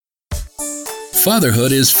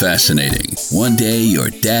Fatherhood is fascinating. One day you're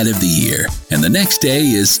Dad of the Year, and the next day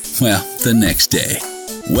is, well, the next day.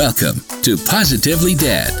 Welcome to Positively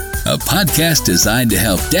Dad, a podcast designed to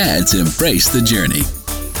help dads embrace the journey.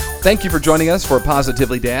 Thank you for joining us for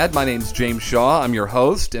Positively Dad. My name's James Shaw. I'm your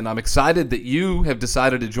host, and I'm excited that you have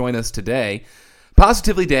decided to join us today.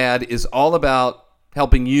 Positively Dad is all about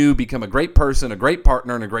helping you become a great person, a great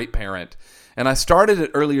partner, and a great parent. And I started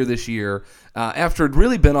it earlier this year after it had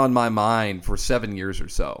really been on my mind for 7 years or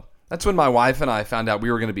so. That's when my wife and I found out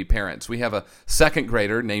we were going to be parents. We have a second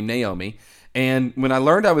grader named Naomi. And when I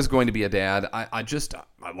learned I was going to be a dad, I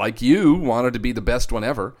like you, wanted to be the best one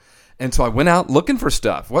ever. And so I went out looking for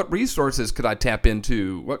stuff. What resources could I tap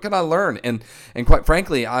into? What could I learn? And quite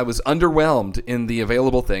frankly, I was underwhelmed in the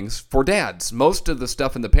available things for dads. Most of the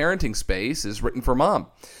stuff in the parenting space is written for mom.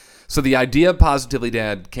 So the idea of Positively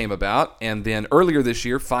Dad came about, and then earlier this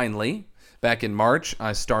year, finally, back in March,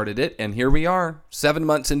 I started it, and here we are, 7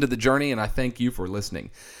 months into the journey, and I thank you for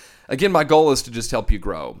listening. Again, my goal is to just help you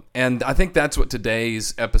grow, and I think that's what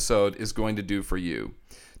today's episode is going to do for you.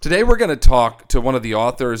 Today we're going to talk to one of the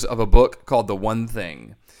authors of a book called The One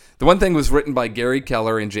Thing. The One Thing was written by Gary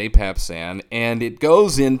Keller and Jay Papasan, and it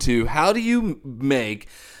goes into how do you make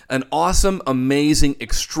an awesome, amazing,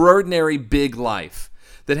 extraordinary big life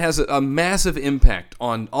that has a massive impact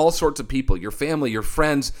on all sorts of people, your family, your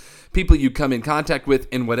friends, people you come in contact with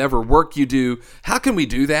in whatever work you do. How can we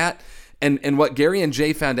do that? And what Gary and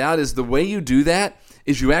Jay found out is the way you do that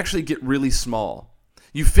is you actually get really small.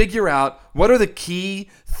 You figure out what are the key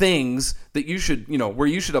things that you should, where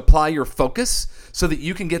you should apply your focus so that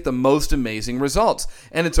you can get the most amazing results.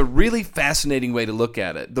 And it's a really fascinating way to look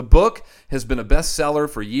at it. The book has been a bestseller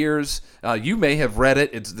for years. You may have read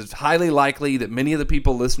it. It's highly likely that many of the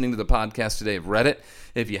people listening to the podcast today have read it.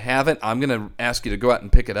 If you haven't, I'm going to ask you to go out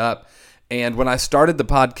and pick it up. And when I started the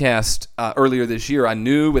podcast earlier this year, I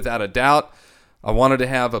knew without a doubt I wanted to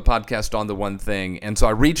have a podcast on The One Thing. And so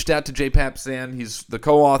I reached out to Jay Papasan. He's the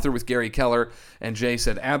co-author with Gary Keller. And Jay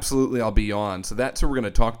said, absolutely, I'll be on. So that's who we're going to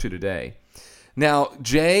talk to today. Now,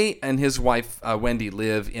 Jay and his wife, Wendy,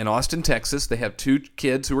 live in Austin, Texas. They have 2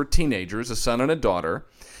 kids who are teenagers, a son and a daughter.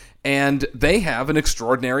 And they have an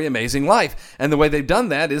extraordinary, amazing life. And the way they've done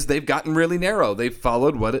that is they've gotten really narrow. They've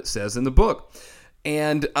followed what it says in the book.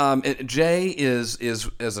 And Jay is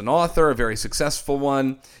an author, a very successful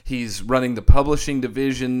one. He's running the publishing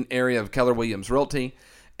division area of Keller Williams Realty.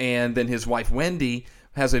 And then his wife, Wendy,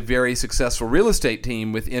 has a very successful real estate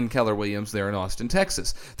team within Keller Williams there in Austin,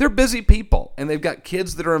 Texas. They're busy people, and they've got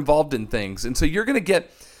kids that are involved in things. And so you're going to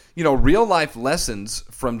get real life lessons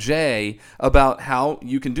from Jay about how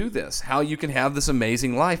you can do this, how you can have this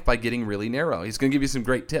amazing life by getting really narrow. He's going to give you some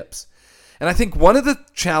great tips. And I think one of the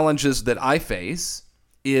challenges that I face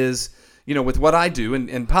is, with what I do,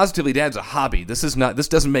 and Positively Dad's a hobby. This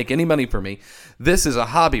doesn't make any money for me. This is a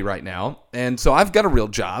hobby right now. And so I've got a real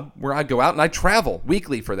job where I go out and I travel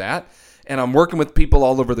weekly for that. And I'm working with people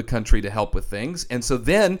all over the country to help with things. And so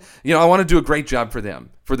then, I want to do a great job for them.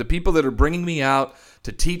 For the people that are bringing me out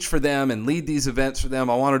to teach for them and lead these events for them,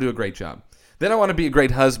 I want to do a great job. Then I want to be a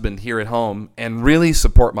great husband here at home and really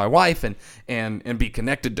support my wife and be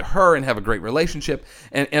connected to her and have a great relationship.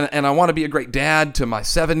 And I want to be a great dad to my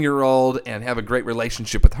 7-year-old and have a great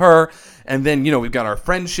relationship with her. And then, we've got our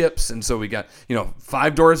friendships. And so we got,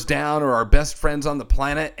 5 doors down are our best friends on the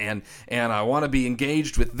planet. And I want to be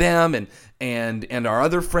engaged with them and our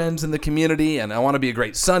other friends in the community. And I want to be a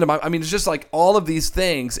great son. It's just like all of these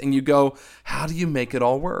things. And you go, how do you make it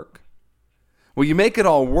all work? Well, you make it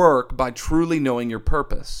all work by truly knowing your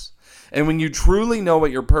purpose. And when you truly know what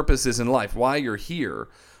your purpose is in life, why you're here,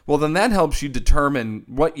 well, then that helps you determine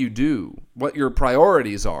what you do, what your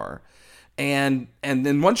priorities are. And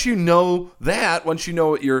then once you know that, once you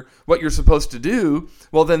know what you're supposed to do,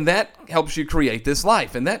 well, then that helps you create this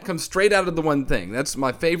life. And that comes straight out of The One Thing. That's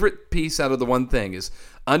my favorite piece out of The One Thing is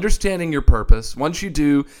understanding your purpose. Once you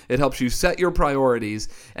do, it helps you set your priorities.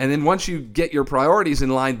 And then once you get your priorities in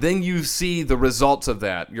line, then you see the results of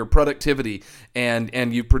that, your productivity,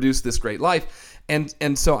 and you produce this great life.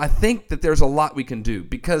 And so I think that there's a lot we can do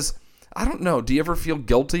because, I don't know, do you ever feel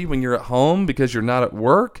guilty when you're at home because you're not at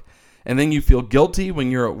work? And then you feel guilty when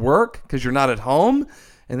you're at work because you're not at home?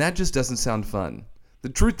 And that just doesn't sound fun. The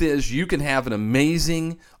truth is you can have an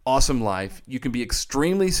amazing, awesome life. You can be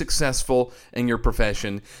extremely successful in your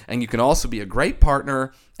profession, and you can also be a great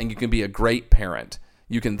partner, and you can be a great parent.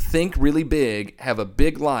 You can think really big, have a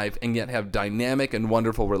big life, and yet have dynamic and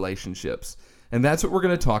wonderful relationships. And that's what we're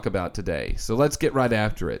going to talk about today. So let's get right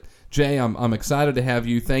after it. Jay, I'm excited to have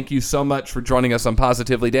you. Thank you so much for joining us on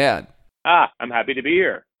Positively Dad. I'm happy to be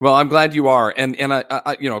here. Well, I'm glad you are. And I,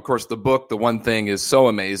 of course, the book, The One Thing, is so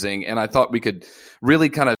amazing. And I thought we could really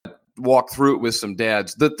kind of walk through it with some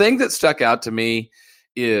dads. The thing that stuck out to me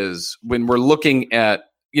is when we're looking at,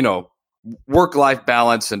 work-life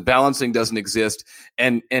balance, and balancing doesn't exist.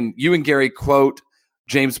 And you and Gary quote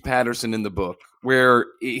James Patterson in the book, where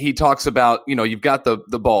he talks about, you've got the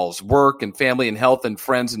balls, work and family and health and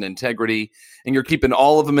friends and integrity, and you're keeping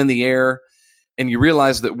all of them in the air. And you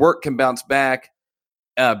realize that work can bounce back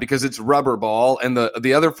because it's rubber ball, and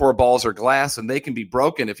the other four balls are glass, and they can be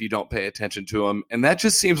broken if you don't pay attention to them. And that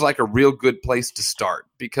just seems like a real good place to start,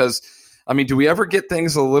 because, do we ever get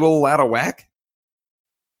things a little out of whack?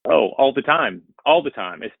 Oh, all the time,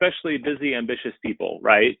 especially busy, ambitious people,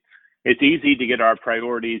 right? It's easy to get our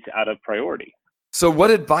priorities out of priority. So what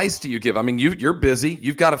advice do you give? You're busy,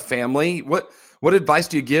 you've got a family. What advice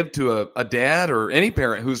do you give to a dad or any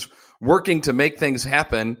parent who's working to make things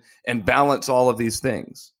happen and balance all of these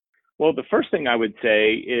things? Well, the first thing I would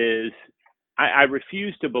say is I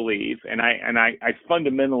refuse to believe, and I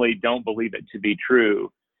fundamentally don't believe it to be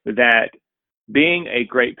true, that being a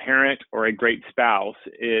great parent or a great spouse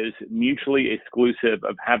is mutually exclusive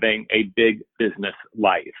of having a big business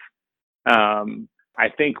life. I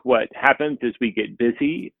think what happens is we get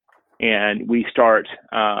busy and we start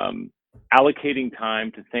allocating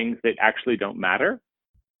time to things that actually don't matter.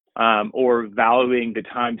 Or valuing the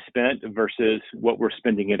time spent versus what we're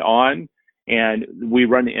spending it on, and we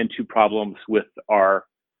run into problems with our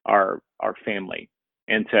family.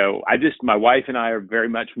 And so my wife and I are very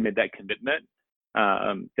much made that commitment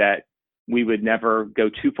that we would never go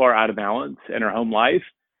too far out of balance in our home life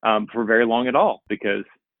for very long at all, because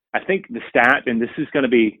I think the stat, and this is going to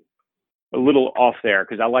be a little off there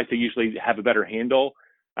because I like to usually have a better handle.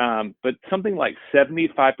 But something like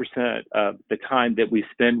 75% of the time that we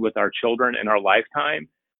spend with our children in our lifetime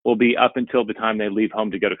will be up until the time they leave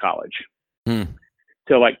home to go to college.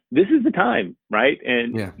 So this is the time, right?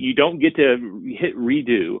 And you don't get to hit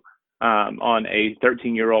redo on a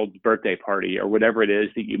 13-year-old's birthday party or whatever it is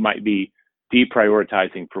that you might be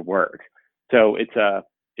deprioritizing for work. So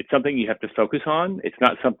it's something you have to focus on. It's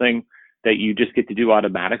not something that you just get to do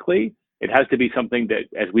automatically. It has to be something that,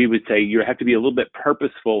 as we would say, you have to be a little bit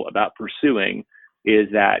purposeful about pursuing, is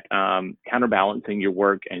that counterbalancing your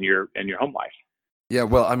work and your home life. Yeah,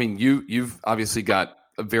 well, you've obviously got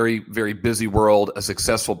a very, very busy world, a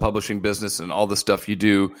successful publishing business, and all the stuff you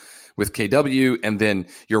do with KW. And then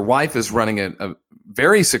your wife is running a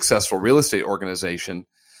very successful real estate organization.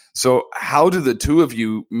 So how do the two of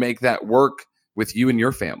you make that work with you and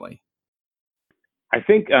your family? I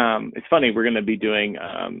think it's funny, we're going to be doing,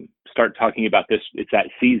 start talking about this, it's that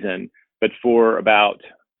season, but for about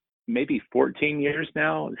maybe 14 years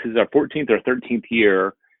now, this is our 14th or 13th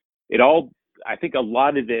year, I think a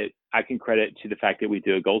lot of it I can credit to the fact that we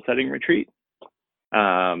do a goal setting retreat.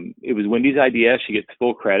 It was Wendy's idea, she gets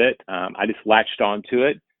full credit. I just latched onto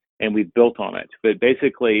it and we built on it. But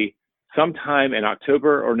basically, sometime in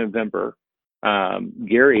October or November,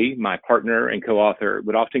 Gary, my partner and co-author,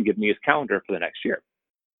 would often give me his calendar for the next year.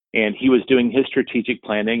 And he was doing his strategic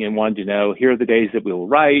planning and wanted to know, here are the days that we will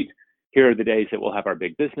write. Here are the days that we'll have our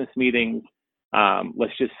big business meetings.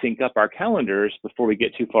 Let's just sync up our calendars before we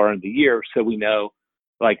get too far into the year, so we know,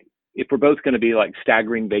 if we're both going to be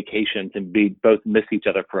staggering vacations and both miss each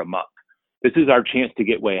other for a month. This is our chance to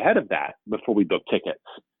get way ahead of that before we book tickets.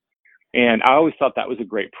 And I always thought that was a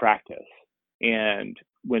great practice. And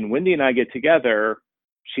when Wendy and I get together,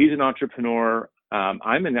 she's an entrepreneur.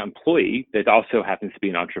 I'm an employee that also happens to be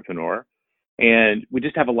an entrepreneur. And we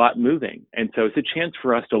just have a lot moving. And so it's a chance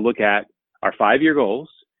for us to look at our 5-year goals,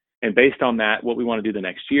 and based on that, what we want to do the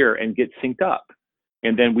next year, and get synced up.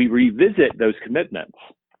 And then we revisit those commitments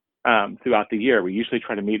throughout the year. We usually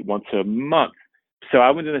try to meet once a month. So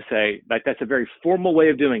I was going to say, that's a very formal way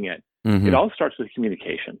of doing it. Mm-hmm. It all starts with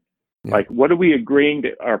communication. Yeah. What are we agreeing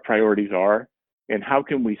that our priorities are, and how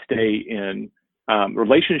can we stay in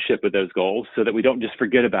relationship with those goals so that we don't just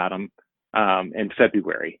forget about them in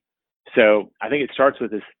February. So I think it starts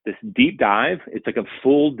with this deep dive. It's like a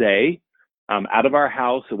full day out of our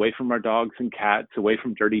house, away from our dogs and cats, away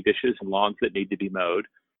from dirty dishes and lawns that need to be mowed.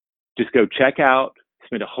 Just go check out,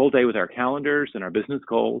 spend a whole day with our calendars and our business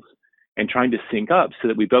goals, and trying to sync up so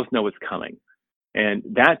that we both know what's coming. And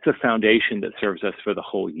that's a foundation that serves us for the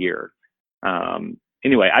whole year.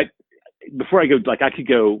 Anyway, before I go, I could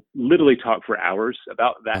go literally talk for hours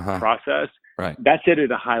about that process. Right. That's it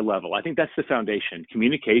at a high level. I think that's the foundation,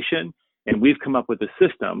 communication. And we've come up with a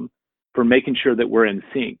system for making sure that we're in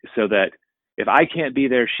sync, so that if I can't be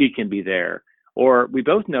there, she can be there. Or we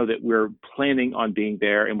both know that we're planning on being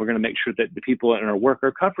there, and we're going to make sure that the people in our work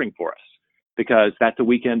are covering for us. because that's a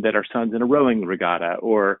weekend that our son's in a rowing regatta,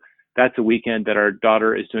 or that's a weekend that our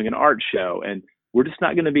daughter is doing an art show. And we're just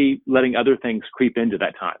not going to be letting other things creep into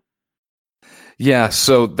that time. Yeah,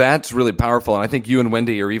 so that's really powerful. And I think you and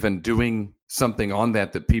Wendy are even doing something on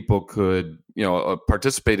that people could,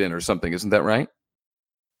 participate in or something. Isn't that right?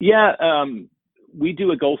 Yeah, we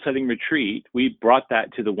do a goal-setting retreat. We brought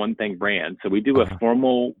that to the One Thing brand. So we do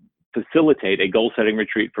facilitate a goal-setting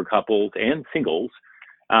retreat for couples and singles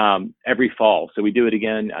every fall. So we do it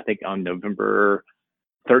again, I think, on November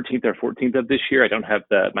 13th or 14th of this year. I don't have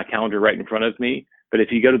my calendar right in front of me, but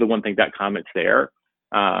if you go to theonething.com, it's there.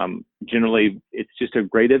 Generally, it's just a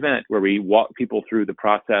great event where we walk people through the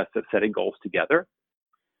process of setting goals together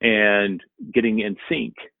and getting in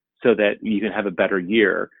sync so that you can have a better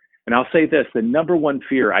year. And I'll say this, the number one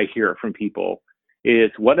fear I hear from people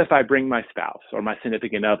is, what if I bring my spouse or my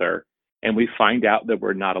significant other and we find out that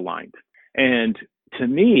we're not aligned? And to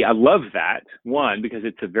me, I love that, one, because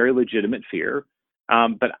it's a very legitimate fear.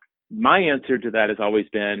 But my answer to that has always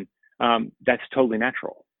been, that's totally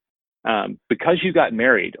natural. Because you got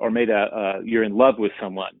married or you're in love with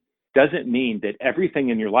someone doesn't mean that everything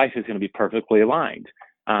in your life is going to be perfectly aligned.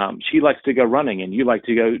 She likes to go running and you like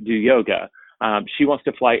to go do yoga. She wants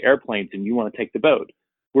to fly airplanes and you want to take the boat.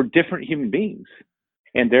 We're different human beings.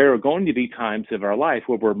 And there are going to be times of our life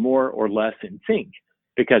where we're more or less in sync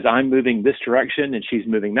because I'm moving this direction and she's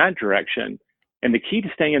moving that direction. And the key to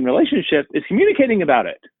staying in relationship is communicating about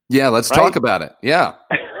it. Yeah, let's talk about it. Yeah.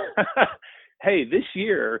 Hey, this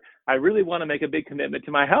year, I really want to make a big commitment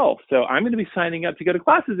to my health. So I'm going to be signing up to go to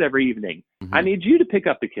classes every evening. Mm-hmm. I need you to pick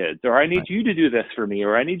up the kids, or I need you to do this for me,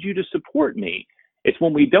 or I need you to support me. It's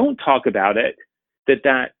when we don't talk about it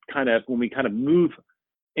when we kind of move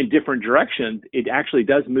in different directions, it actually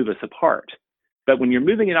does move us apart. But when you're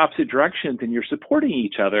moving in opposite directions and you're supporting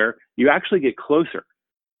each other, you actually get closer.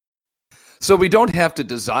 So we don't have to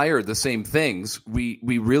desire the same things. We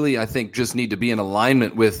really, I think, just need to be in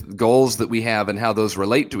alignment with goals that we have and how those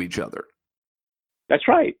relate to each other. That's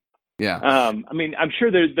right. Yeah. I'm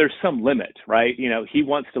sure there's some limit, right? He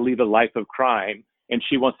wants to lead a life of crime and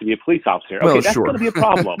she wants to be a police officer. Okay, that's going to be a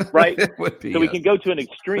problem, right? We can go to an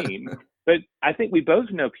extreme. But I think we both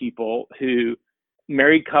know people who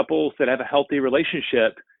married couples that have a healthy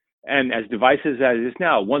relationship, and as divisive as it is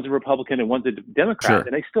now, one's a Republican and one's a Democrat,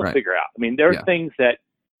 and they still figure out. There are things that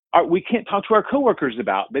we can't talk to our coworkers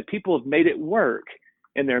about, but people have made it work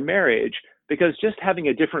in their marriage because just having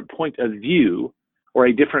a different point of view or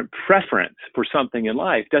a different preference for something in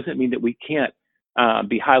life doesn't mean that we can't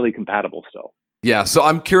be highly compatible still. Yeah. So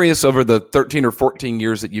I'm curious, over the 13 or 14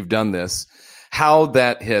 years that you've done this, how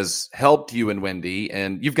that has helped you and Wendy.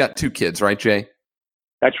 And you've got 2 kids, right, Jay?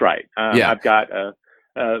 That's right. I've got a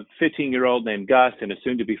 15-year-old named Gus and a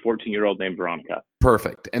soon-to-be 14-year-old named Veronica.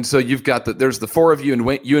 Perfect. And so you've got there's the 4 of you,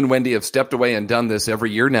 and you and Wendy have stepped away and done this every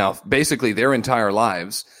year now, basically their entire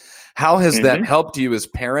lives. How has that helped you as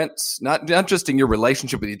parents, not just in your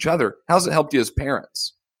relationship with each other? How's it helped you as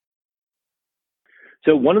parents?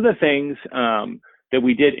 So one of the things that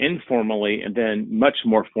we did informally and then much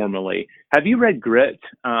more formally, have you read Grit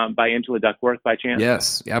by Angela Duckworth by chance?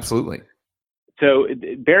 Yes, absolutely. So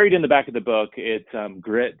buried in the back of the book, it's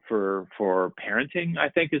Grit for Parenting, I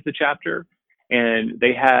think is the chapter. And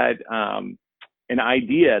they had an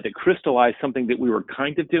idea that crystallized something that we were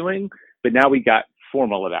kind of doing, but now we got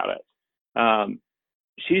formal about it.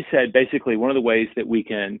 She said basically one of the ways that we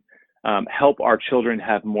can help our children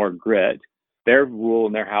have more grit, their rule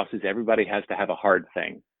in their house is everybody has to have a hard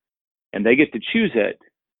thing. And they get to choose it,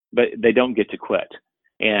 but they don't get to quit.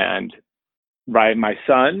 And my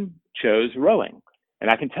son chose rowing.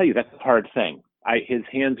 And I can tell you that's a hard thing. His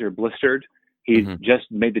hands are blistered. He's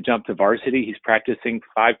just made the jump to varsity. He's practicing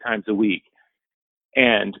 5 times a week.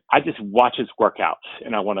 And I just watch his workouts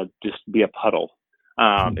and I want to just be a puddle.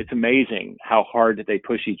 It's amazing how hard they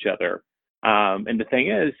push each other. And the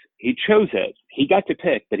thing is, he chose it. He got to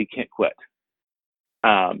pick, but he can't quit.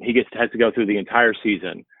 He has to go through the entire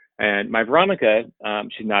season. And my Veronica,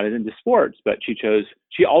 she's not into sports, but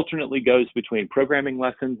she alternately goes between programming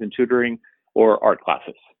lessons and tutoring or art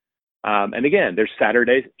classes. And again, there's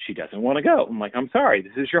Saturdays she doesn't want to go. I'm like, I'm sorry,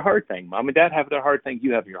 this is your hard thing. Mom and dad have their hard thing.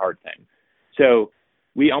 You have your hard thing. So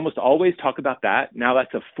we almost always talk about that. Now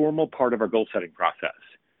that's a formal part of our goal setting process.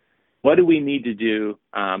 What do we need to do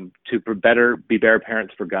to be better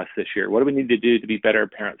parents for Gus this year? What do we need to do to be better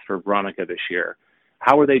parents for Veronica this year?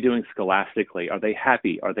 How are they doing scholastically? Are they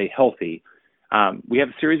happy? Are they healthy? We have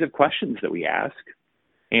a series of questions that we ask,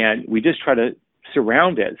 and we just try to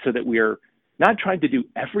surround it so that we're not trying to do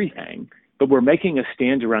everything, but we're making a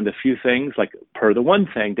stand around a few things, like per the one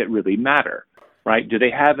thing that really matter. right? Do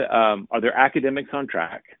they have, are their academics on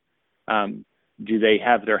track? Do they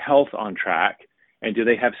have their health on track? And do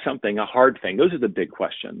they have something, a hard thing? Those are the big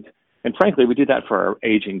questions. And frankly, we do that for our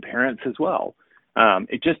aging parents as well.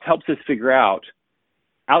 It just helps us figure out,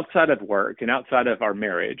 outside of work and outside of our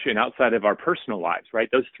marriage and outside of our personal lives, right?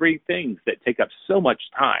 Those three things that take up so much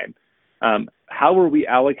time. How are we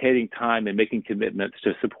allocating time and making commitments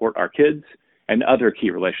to support our kids and other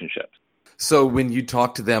key relationships? So when you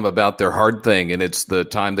talk to them about their hard thing and it's the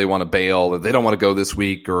time they want to bail or they don't want to go this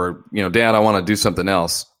week or, Dad, I want to do something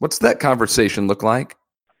else. What's that conversation look like?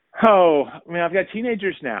 Oh, I mean, I've got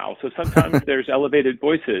teenagers now, so sometimes there's elevated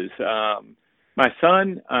voices. My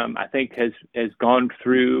son, I think, has gone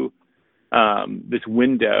through this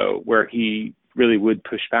window where he really would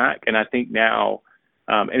push back. And I think now,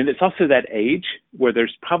 and it's also that age where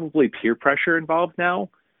there's probably peer pressure involved now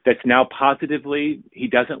that's now positively, he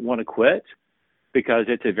doesn't want to quit because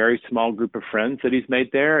it's a very small group of friends that he's made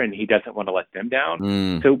there and he doesn't want to let them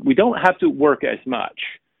down. So we don't have to work as much.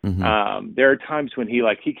 There are times when he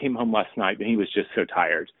came home last night and he was just so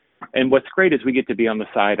tired. And what's great is we get to be on the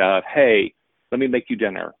side of, hey, let me make you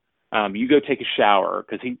dinner. You go take a shower,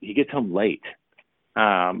 because he gets home late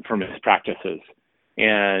from his practices.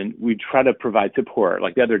 And we try to provide support.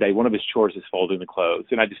 Like the other day, one of his chores is folding the clothes.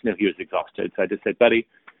 And I just knew he was exhausted. So I just said, buddy,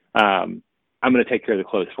 I'm going to take care of the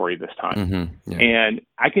clothes for you this time. And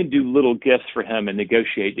I can do little gifts for him and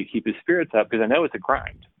negotiate to keep his spirits up because I know it's a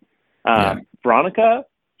grind. Veronica,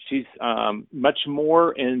 she's much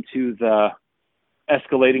more into the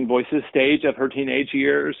escalating voices stage of her teenage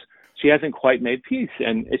years. She hasn't quite made peace.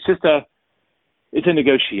 And it's just it's a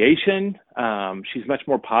negotiation. She's much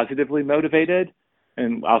more positively motivated.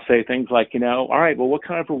 And I'll say things like, all right, well, what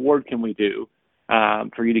kind of reward can we do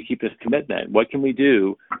for you to keep this commitment? What can we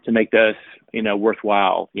do to make this,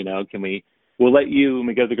 worthwhile? We'll let you, when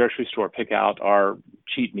we go to the grocery store, pick out our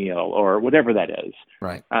cheat meal or whatever that is.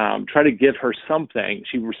 Right. Try to give her something.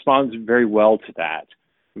 She responds very well to that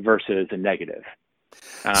versus a negative.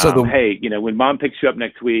 Hey, when mom picks you up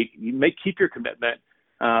next week, keep your commitment.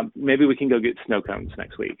 Maybe we can go get snow cones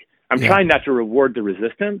next week. I'm trying not to reward the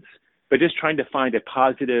resistance, but just trying to find a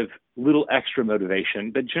positive little extra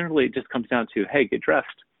motivation. But generally it just comes down to, hey, get dressed.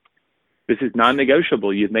 This is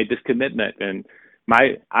non-negotiable. You've made this commitment and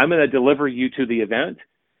I'm going to deliver you to the event.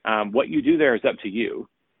 What you do there is up to you.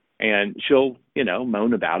 And she'll,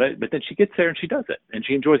 moan about it, but then she gets there and she does it and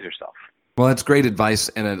she enjoys herself. Well, that's great advice,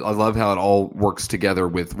 and I love how it all works together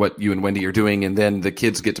with what you and Wendy are doing, and then the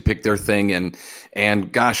kids get to pick their thing,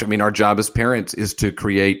 and gosh, I mean, our job as parents is to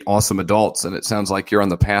create awesome adults, and it sounds like you're on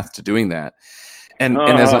the path to doing that. And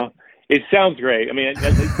it sounds great. I mean,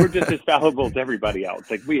 we're just as fallible as everybody else.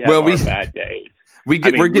 Like we have our bad days.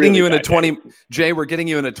 We're getting you in a 20, Jay, we're getting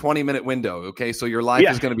you in a 20-minute window. Okay. So your life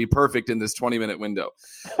is going to be perfect in this 20-minute window.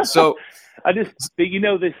 So this, the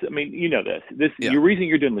reason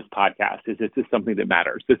you're doing this podcast is this is something that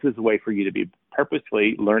matters. This is a way for you to be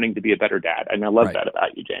purposely learning to be a better dad. And I love that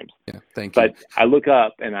about you, James. Yeah. Thank you. But I look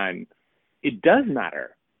up and it does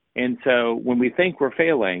matter. And so when we think we're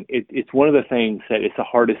failing, it's one of the things that it's the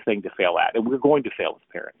hardest thing to fail at. And we're going to fail as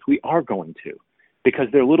parents. We are going to. Because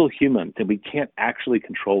they're little humans and we can't actually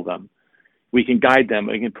control them. We can guide them,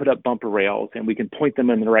 we can put up bumper rails, and we can point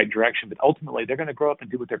them in the right direction, but ultimately they're going to grow up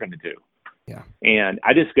and do what they're going to do. Yeah. And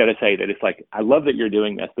I just got to say that it's like, I love that you're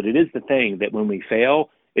doing this, but it is the thing that when we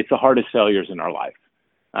fail, it's the hardest failures in our life.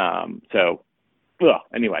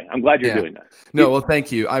 Anyway, I'm glad you're doing this. No, well,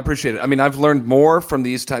 thank you. I appreciate it. I mean, I've learned more from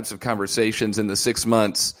these types of conversations in the 6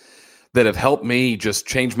 months that have helped me just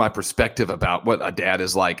change my perspective about what a dad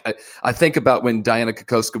is like. I think about when Diana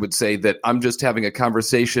Kokoska would say that I'm just having a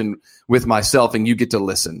conversation with myself and you get to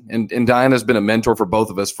listen. And Diana's been a mentor for both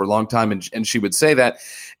of us for a long time. And she would say that.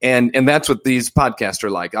 And that's what these podcasts are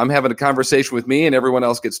like. I'm having a conversation with me and everyone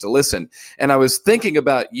else gets to listen. And I was thinking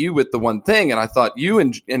about you with the one thing. And I thought you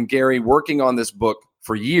and Gary working on this book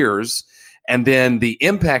for years and then the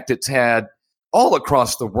impact it's had all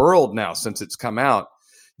across the world now since it's come out.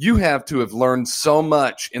 You have to have learned so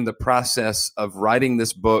much in the process of writing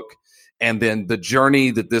this book and then the journey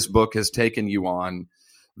that this book has taken you on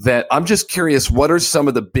that I'm just curious, what are some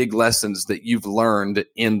of the big lessons that you've learned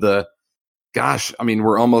in the,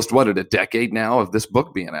 we're almost, at a decade now of this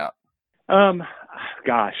book being out? That's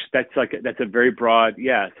a very broad,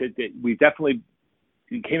 yes. We definitely,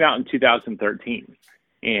 it came out in 2013.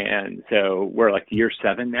 And so we're like year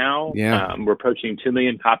 7 now. Yeah. We're approaching 2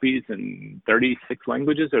 million copies in 36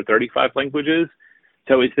 languages or 35 languages.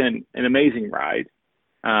 So it's been an amazing ride.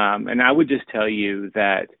 And I would just tell you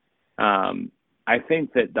that I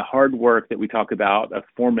think that the hard work that we talk about of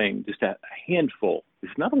forming just a handful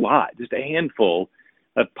It's not a lot, just a handful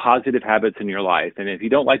of positive habits in your life. And if you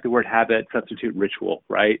don't like the word habit, substitute ritual,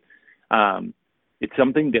 right? It's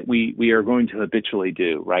something that we are going to habitually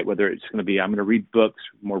do, right? Whether it's going to be, I'm going to read books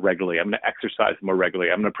more regularly, I'm going to exercise more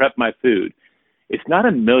regularly, I'm going to prep my food. It's not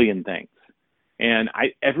a million things. And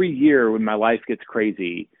every year when my life gets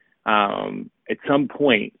crazy, at some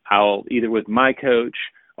point, I'll either with my coach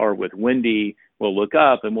or with Wendy, we'll look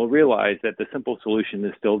up and we'll realize that the simple solution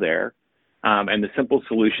is still there. And the simple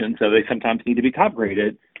solutions, so they sometimes need to be top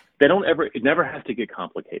graded. It never has to get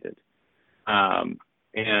complicated.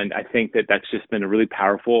 And I think that that's just been a really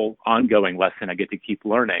powerful ongoing lesson I get to keep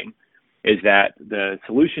learning, is that the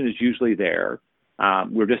solution is usually there.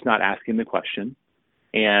 We're just not asking the question.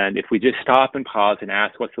 And if we just stop and pause and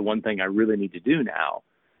ask, what's the one thing I really need to do now?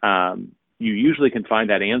 You usually can find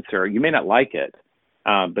that answer. You may not like it,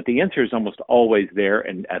 but the answer is almost always there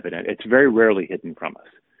and evident. It's very rarely hidden from us.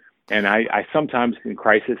 And I sometimes in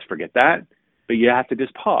crisis forget that, but you have to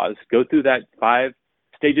just pause, go through that 5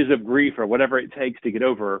 stages of grief or whatever it takes to get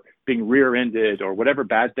over being rear-ended or whatever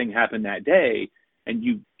bad thing happened that day, and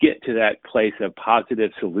you get to that place of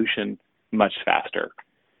positive solution much faster.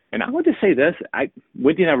 And I want to say this,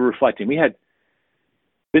 Wendy and I were reflecting,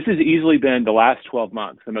 this has easily been the last 12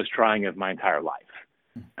 months, the most trying of my entire life.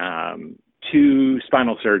 2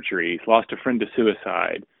 spinal surgeries, lost a friend to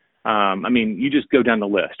suicide. You just go down the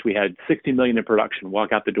list. We had 60 million in production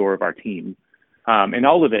walk out the door of our team. And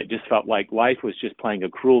all of it just felt like life was just playing a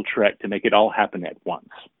cruel trick to make it all happen at once.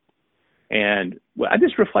 And I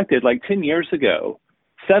just reflected, like 10 years ago,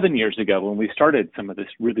 7 years ago, when we started some of this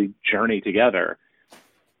really journey together,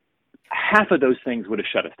 half of those things would have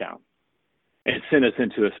shut us down and sent us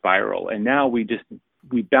into a spiral. And now we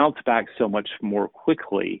bounce back so much more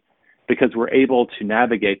quickly because we're able to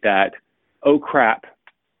navigate that, oh crap,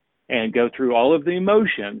 and go through all of the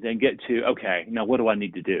emotions and get to, okay, now what do I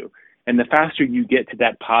need to do? And the faster you get to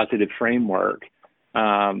that positive framework,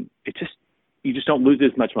 you just don't lose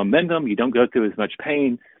as much momentum. You don't go through as much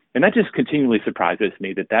pain. And that just continually surprises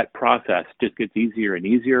me that process just gets easier and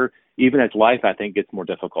easier, even as life, I think, gets more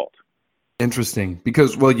difficult. Interesting,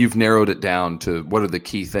 because, well, you've narrowed it down to what are the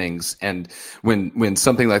key things. And when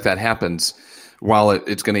something like that happens, while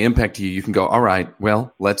it's going to impact you, you can go, all right,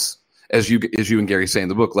 well, let's, as you and Gary say in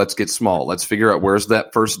the book, let's get small. Let's figure out where's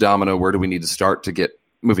that first domino. Where do we need to start to get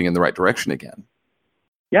moving in the right direction again?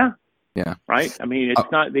 Yeah. Yeah. Right.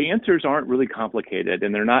 It's not, the answers aren't really complicated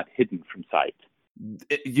and they're not hidden from sight.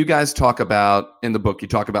 You guys talk about, in the book, you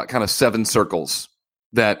talk about kind of 7 circles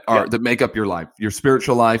that make up your life, your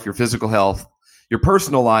spiritual life, your physical health, your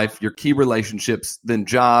personal life, your key relationships, then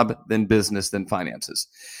job, then business, then finances.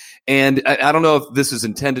 And I don't know if this is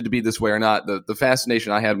intended to be this way or not. The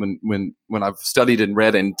fascination I had when I've studied and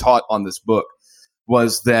read and taught on this book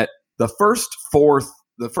was that the first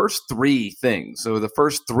 3 things, so the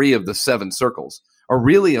first 3 of the 7 circles, are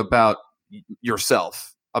really about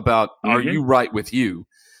yourself, about are you right with you?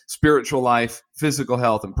 Spiritual life, physical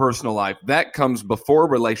health, and personal life, that comes before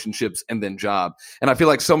relationships and then job. And I feel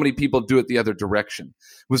like so many people do it the other direction.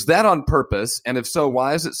 Was that on purpose? And if so,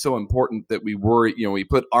 why is it so important that we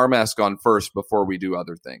put our mask on first before we do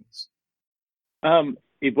other things?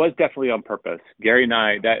 It was definitely on purpose. Gary and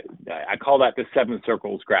I call that the 7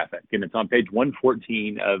 circles graphic, and it's on page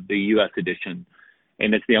 114 of the U.S. edition.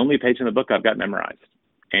 And it's the only page in the book I've got memorized.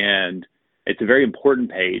 And it's a very important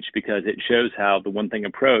page because it shows how the one thing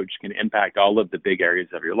approach can impact all of the big areas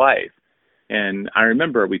of your life. And I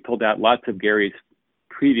remember we pulled out lots of Gary's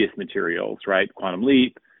previous materials, right? Quantum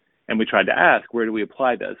Leap. And we tried to ask, where do we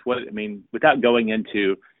apply this? Without going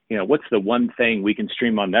into, what's the one thing we can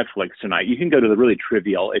stream on Netflix tonight? You can go to the really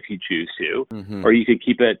trivial if you choose to, or you could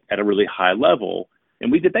keep it at a really high level.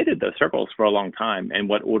 And we debated those circles for a long time and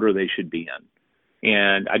what order they should be in.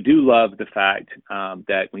 And I do love the fact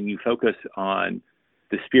that when you focus on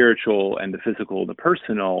the spiritual and the physical and the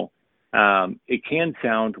personal, it can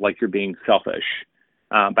sound like you're being selfish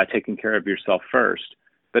by taking care of yourself first.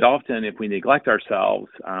 But often if we neglect ourselves,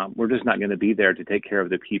 we're just not going to be there to take care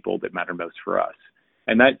of the people that matter most for us.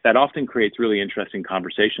 And that often creates really interesting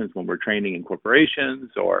conversations when we're training in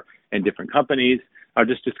corporations or in different companies or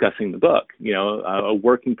just discussing the book. A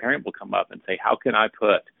working parent will come up and say, how can I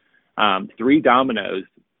put 3 dominoes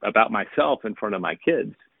about myself in front of my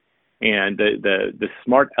kids? And the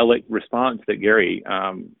smart aleck response that Gary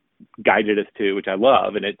guided us to, which I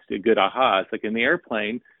love, and it's a good aha. It's like in the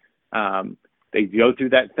airplane, they go through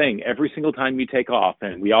that thing every single time you take off,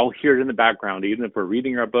 and we all hear it in the background, even if we're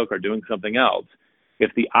reading our book or doing something else.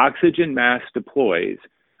 If the oxygen mask deploys,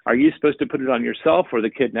 are you supposed to put it on yourself or the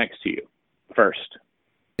kid next to you first?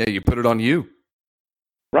 Yeah, you put it on you.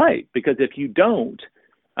 Right. Because if you don't,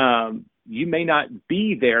 you may not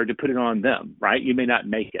be there to put it on them, right? You may not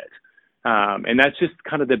make it. And that's just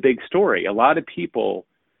kind of the big story. A lot of people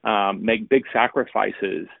make big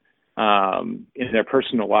sacrifices in their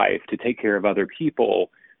personal life to take care of other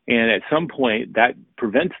people. And at some point, that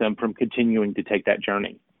prevents them from continuing to take that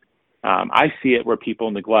journey. I see it where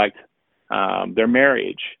people neglect their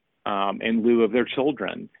marriage in lieu of their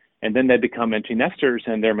children. And then they become empty nesters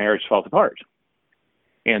and their marriage falls apart.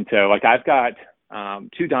 And so, like, I've got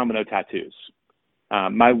 2 domino tattoos.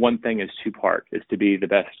 My one thing is 2-part, is to be the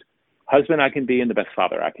best husband I can be and the best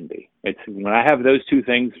father I can be. It's when I have those 2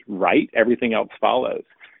 things right, everything else follows.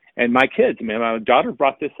 And my kids, my daughter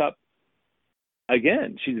brought this up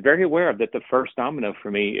again. She's very aware of that the first domino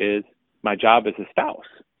for me is my job as a spouse.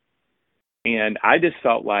 And I just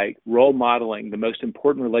felt like role modeling the most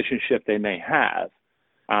important relationship they may have,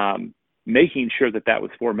 making sure that that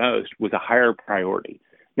was foremost, was a higher priority.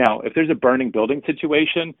 Now, if there's a burning building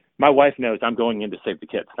situation, my wife knows I'm going in to save the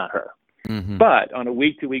kids, not her. Mm-hmm. But on a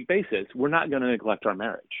week-to-week basis, we're not going to neglect our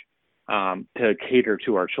marriage to cater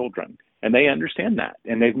to our children. And they understand that.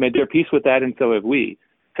 And they've made their peace with that, and so have we.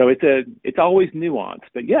 So it's always nuanced.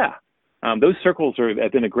 But, yeah, those circles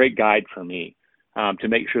have been a great guide for me to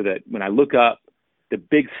make sure that when I look up the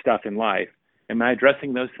big stuff in life, am I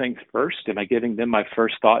addressing those things first? Am I giving them my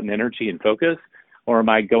first thought and energy and focus? Or am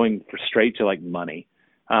I going straight to, like, money?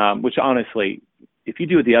 Which, honestly, if you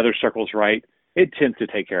do the other circles right, it tends to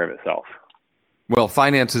take care of itself. Well,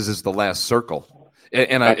 finances is the last circle.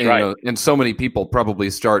 And That's right. You know, and so many people probably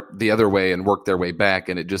start the other way and work their way back,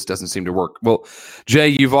 and it just doesn't seem to work. Well, Jay,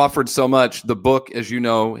 you've offered so much. The book, as you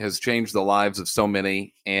know, has changed the lives of so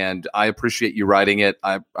many, and I appreciate you writing it.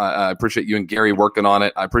 I appreciate you and Gary working on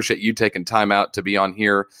it. I appreciate you taking time out to be on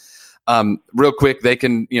here. Real quick, they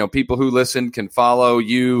can, people who listen can follow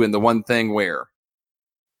you and The One Thing where?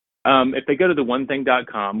 If they go to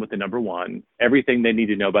theonething.com with the number 1, everything they need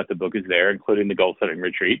to know about the book is there, including the goal setting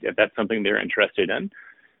retreat, if that's something they're interested in.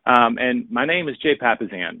 And my name is Jay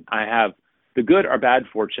Papasan. I have the good or bad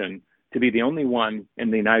fortune to be the only one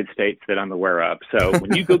in the United States that I'm aware of. So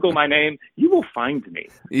when you Google my name, you will find me.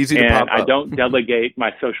 Easy to pop up. I don't delegate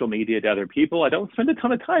my social media to other people. I don't spend a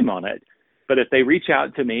ton of time on it. But if they reach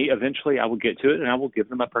out to me, eventually I will get to it and I will give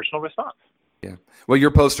them a personal response. Yeah. Well,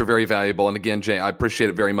 your posts are very valuable. And again, Jay, I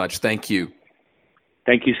appreciate it very much. Thank you.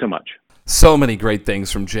 Thank you so much. So many great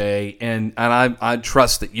things from Jay, and I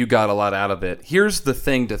trust that you got a lot out of it. Here's the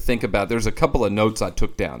thing to think about. There's a couple of notes I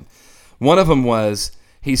took down. One of them was,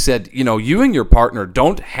 he said, you and your partner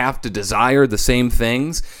don't have to desire the same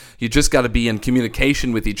things. You just got to be in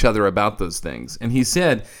communication with each other about those things. And he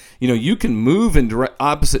said, you can move in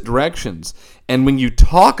opposite directions. And when you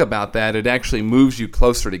talk about that, it actually moves you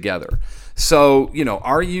closer together. So,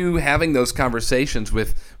 are you having those conversations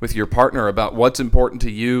with your partner about what's important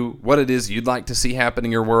to you, what it is you'd like to see happen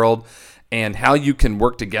in your world, and how you can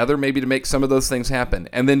work together maybe to make some of those things happen?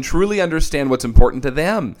 And then truly understand what's important to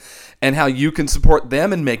them and how you can support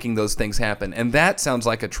them in making those things happen. And that sounds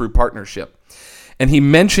like a true partnership. And he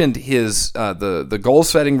mentioned his the goal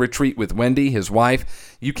setting retreat with Wendy, his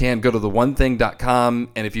wife. You can go to theonething.com,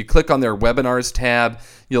 and if you click on their webinars tab,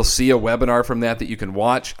 you'll see a webinar from that you can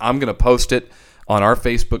watch. I'm going to post it on our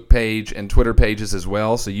Facebook page and Twitter pages as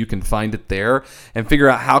well, so you can find it there and figure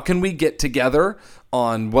out how can we get together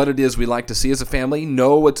on what it is we like to see as a family,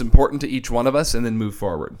 know what's important to each one of us, and then move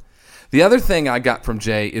forward. The other thing I got from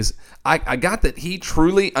Jay is I got that he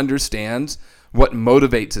truly understands what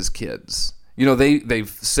motivates his kids.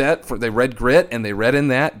 They read Grit, and they read in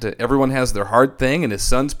that everyone has their hard thing, and his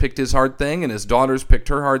son's picked his hard thing, and his daughter's picked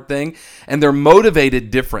her hard thing, and they're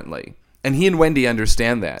motivated differently. And he and Wendy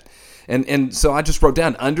understand that. And so I just wrote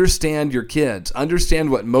down, understand your kids,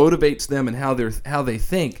 understand what motivates them and how they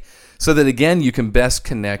think, so that, again, you can best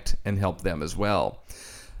connect and help them as well.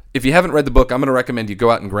 If you haven't read the book, I'm going to recommend you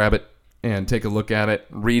go out and grab it and take a look at it,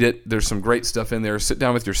 read it. There's some great stuff in there. Sit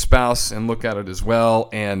down with your spouse and look at it as well,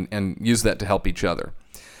 and use that to help each other.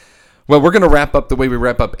 Well, we're going to wrap up the way we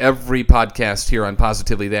wrap up every podcast here on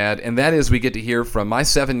Positively Dad, and that is we get to hear from my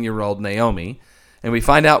 7-year-old Naomi, and we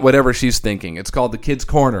find out whatever she's thinking. It's called the Kids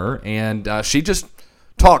Corner, and she just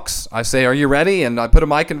talks. I say, "Are you ready?" And I put a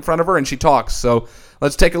mic in front of her, and she talks. So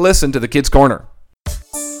let's take a listen to the Kids Corner.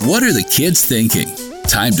 What are the kids thinking?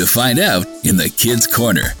 Time to find out in the Kids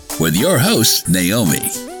Corner with your host,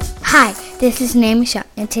 Naomi. Hi, this is Naomi Shaw,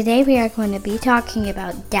 and today we are going to be talking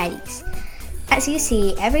about daddies. As you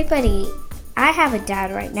see, I have a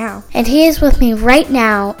dad right now, and he is with me right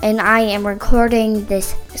now, and I am recording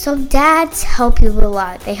this. So dads help you a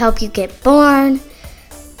lot. They help you get born.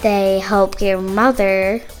 They help your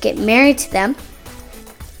mother get married to them.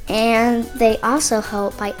 And they also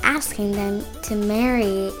help by asking them to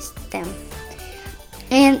marry them.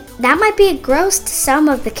 And that might be gross to some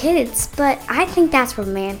of the kids, but I think that's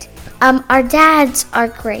romantic. Our dads are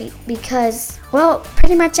great because, well,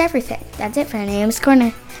 pretty much everything. That's it for our names. Gonna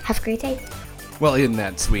have a great day. Well, isn't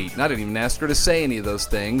that sweet? And I didn't even ask her to say any of those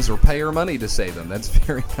things or pay her money to say them. That's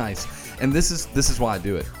very nice. And this is why I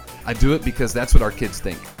do it. I do it because that's what our kids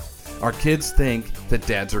think. Our kids think that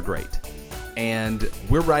dads are great. And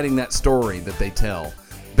we're writing that story that they tell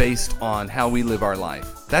based on how we live our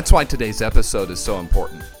life. That's why today's episode is so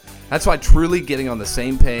important. That's why truly getting on the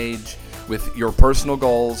same page with your personal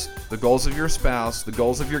goals, the goals of your spouse, the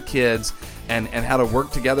goals of your kids, and how to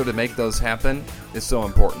work together to make those happen is so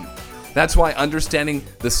important. That's why understanding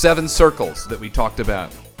the 7 circles that we talked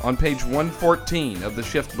about on page 114 of the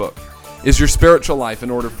Shift book is your spiritual life in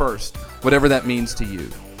order first, whatever that means to you.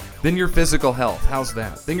 Then your physical health, how's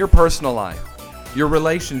that? Then your personal life, your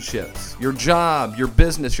relationships, your job, your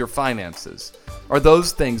business, your finances. Are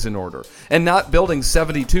those things in order? And not building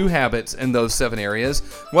 72 habits in those 7 areas.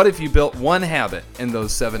 What if you built 1 habit in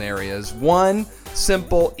those 7 areas? 1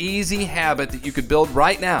 simple, easy habit that you could build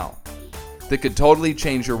right now that could totally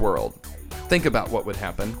change your world. Think about what would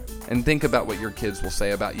happen, and think about what your kids will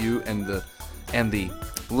say about you and the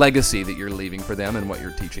legacy that you're leaving for them and what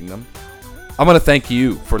you're teaching them. I want to thank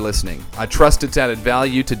you for listening. I trust it's added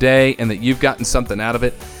value today and that you've gotten something out of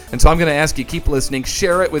it. And so I'm going to ask you, keep listening,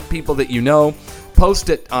 share it with people that you know, post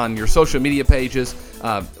it on your social media pages,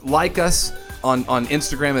 like us on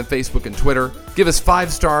Instagram and Facebook and Twitter. Give us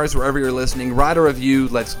 5 stars wherever you're listening. Write a review.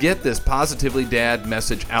 Let's get this Positively Dad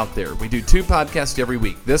message out there. We do 2 podcasts every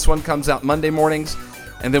week. This one comes out Monday mornings,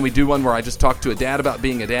 and then we do one where I just talk to a dad about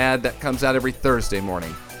being a dad. That comes out every Thursday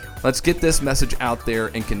morning. Let's get this message out there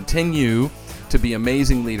and continue to be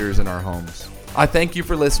amazing leaders in our homes. I thank you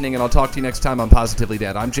for listening, and I'll talk to you next time on Positively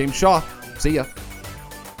Dad. I'm James Shaw. See ya.